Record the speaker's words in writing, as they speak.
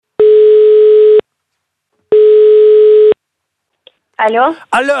Алло.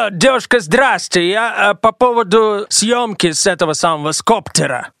 Алло, девушка, здрасте. Я по поводу съемки с этого самого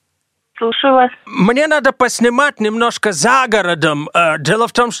коптера. Слушаю вас. Мне надо поснимать немножко за городом. Дело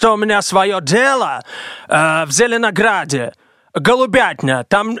в том, что у меня свое дело в Зеленограде. Голубятня.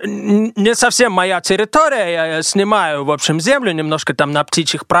 Там не совсем моя территория. Я снимаю, в общем, землю немножко там на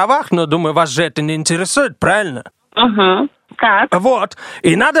птичьих правах, но, думаю, вас же это не интересует, правильно? Угу. Так. Вот.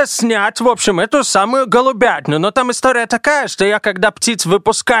 И надо снять, в общем, эту самую голубятню. Но там история такая, что я, когда птиц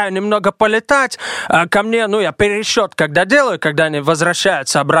выпускаю немного полетать, ко мне, я пересчет когда делаю, когда они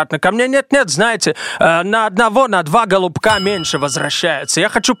возвращаются обратно ко мне, нет, знаете, на 2 голубка меньше возвращается. Я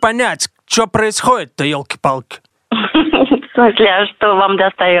хочу понять, что происходит-то, елки-палки. В смысле, а что вам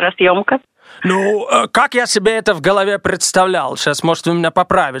даст аэросъемка? Как я себе это в голове представлял? Сейчас, может, вы меня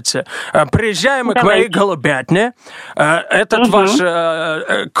поправите. Приезжаем мы к моей голубятне. Этот ваш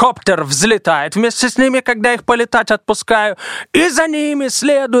коптер взлетает вместе с ними, когда их полетать отпускаю. И за ними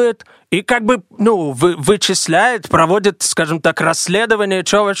следует. И вычисляет, проводит, скажем так, расследование,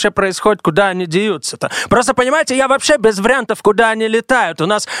 что вообще происходит, куда они деются-то. Просто, понимаете, я вообще без вариантов, куда они летают. У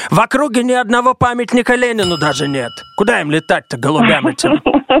нас в округе ни одного памятника Ленину даже нет. Куда им летать-то, голубям этим?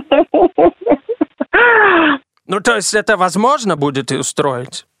 То есть это возможно будет и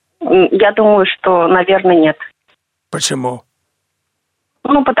устроить? Я думаю, что, наверное, нет. Почему?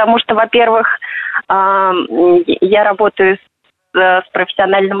 Потому что, во-первых, я работаю с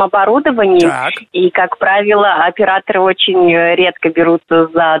профессиональным оборудованием, так. И, как правило, операторы очень редко берутся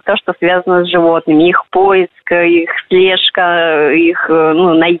за то, что связано с животными. Их поиск, их слежка, их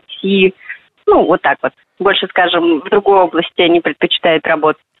найти. Вот так вот. Больше, скажем, в другой области они предпочитают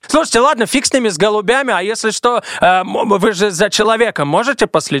работать. Слушайте, ладно, фиг с ними, с голубями, а если что, вы же за человеком можете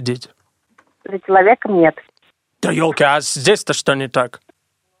последить? За человеком нет. Да елки, а здесь-то что не так?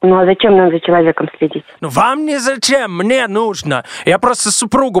 А зачем нам за человеком следить? Вам не зачем, мне нужно. Я просто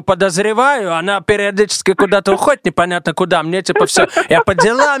супругу подозреваю, она периодически куда-то уходит, непонятно куда. Мне все, я по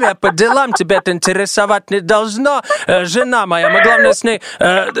делам, тебя это интересовать не должно. Жена моя, мы, главное, с ней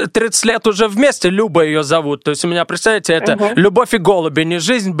 30 лет уже вместе, Люба ее зовут. То есть у меня, представляете, это «Любовь и голуби», не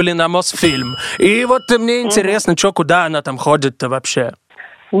жизнь, а Мосфильм. И вот мне интересно, куда она там ходит-то вообще.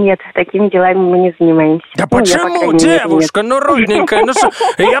 Нет, такими делами мы не занимаемся. Да почему, девушка? Родненькая, что?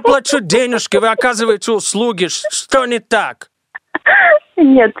 Я плачу денежки, вы оказываете услуги. Что не так?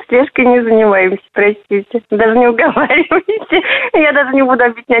 Нет, слежкой не занимаемся, простите. Даже не уговаривайте. Я даже не буду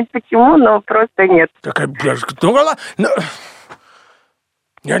объяснять, почему, но просто нет.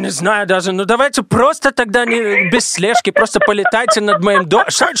 Я не знаю даже. Давайте просто тогда без слежки, просто полетайте над моим домом.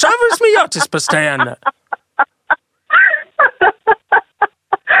 Что вы смеетесь постоянно?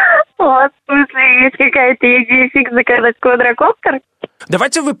 В смысле, есть какая-то идея фиг заказать квадрокоптер?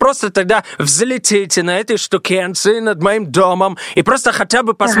 Давайте вы просто тогда взлетите на этой штукенции над моим домом и просто хотя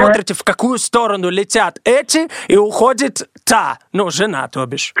бы посмотрите, в какую сторону летят эти, и уходит та, жена, то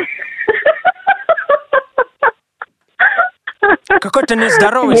бишь. Какой-то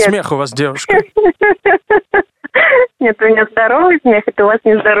нездоровый смех у вас, девушка. Нет, у меня здоровый смех, это у вас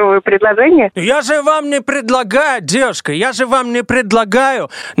нездоровое предложение. Я же вам не предлагаю, девушка,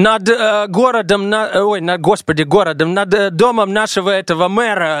 над городом, над домом нашего этого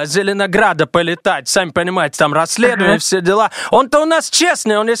мэра Зеленограда полетать. Сами понимаете, там расследование, все дела. Он-то у нас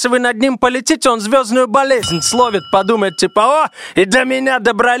честный, если вы над ним полетите, он звездную болезнь словит, подумает, и до меня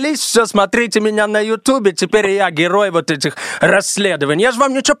добрались, все, смотрите меня на Ютубе, теперь я герой вот этих расследований. Я же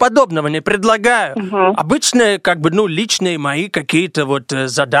вам ничего подобного не предлагаю. Обычные, личные мои какие-то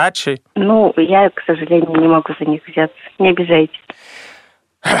задачи. Я, к сожалению, не могу за них взяться. Не обижайтесь.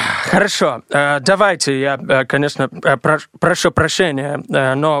 Хорошо. Давайте, я, конечно, прошу прощения,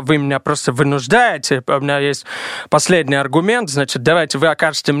 но вы меня просто вынуждаете. У меня есть последний аргумент. Значит, давайте вы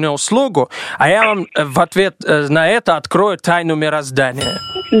окажете мне услугу, а я вам в ответ на это открою тайну мироздания.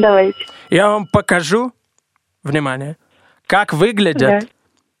 Давайте. Я вам покажу, внимание, как выглядят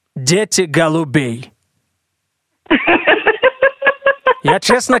дети голубей. Я,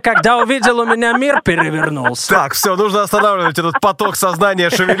 честно, когда увидел, у меня мир перевернулся. Так, все, нужно останавливать этот поток сознания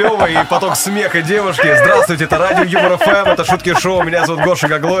Шевелева и поток смеха девушки. Здравствуйте, это радио Юмор ФМ, это шутки шоу, меня зовут Гоша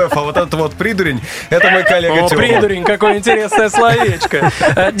Гаглоев, а вот этот придурень, это мой коллега Тёма. Придурень, какое интересное словечко.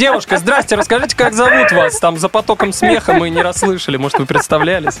 Девушка, здрасте, расскажите, как зовут вас? Там за потоком смеха мы не расслышали, может, вы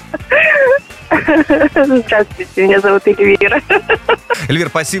представлялись? Здравствуйте, меня зовут Эльвира. Эльвир,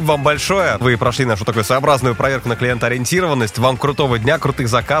 спасибо вам большое. Вы прошли нашу такую своеобразную проверку на клиентоориентированность. Вам крутого дня, крутых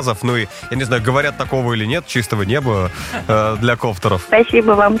заказов. Я не знаю, говорят такого или нет, чистого неба для коптеров.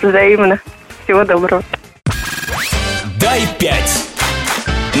 Спасибо вам, взаимно. Всего доброго. Дай 5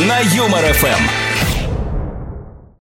 на Юмор ФМ.